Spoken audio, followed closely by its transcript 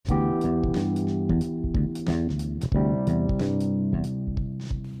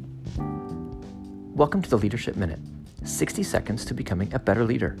Welcome to the Leadership Minute, 60 seconds to becoming a better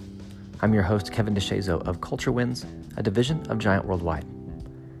leader. I'm your host, Kevin DeShazo of Culture Wins, a division of Giant Worldwide.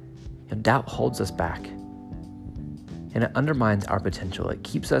 Doubt holds us back, and it undermines our potential. It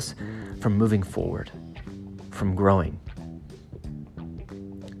keeps us from moving forward, from growing.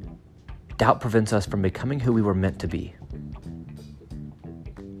 Doubt prevents us from becoming who we were meant to be.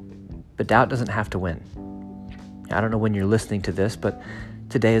 But doubt doesn't have to win. I don't know when you're listening to this, but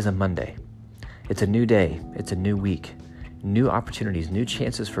today is a Monday. It's a new day. It's a new week. New opportunities, new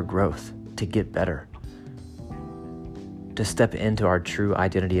chances for growth, to get better, to step into our true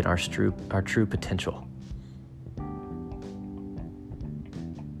identity and our true potential.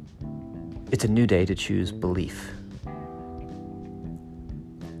 It's a new day to choose belief.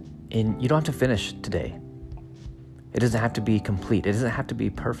 And you don't have to finish today. It doesn't have to be complete. It doesn't have to be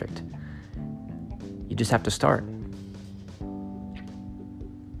perfect. You just have to start.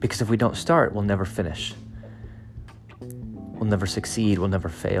 Because if we don't start, we'll never finish. We'll never succeed. We'll never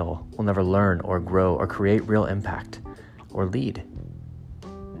fail. We'll never learn or grow or create real impact or lead.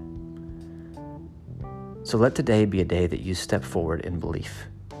 So let today be a day that you step forward in belief,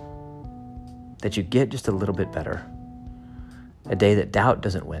 that you get just a little bit better, a day that doubt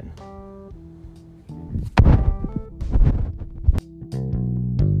doesn't win,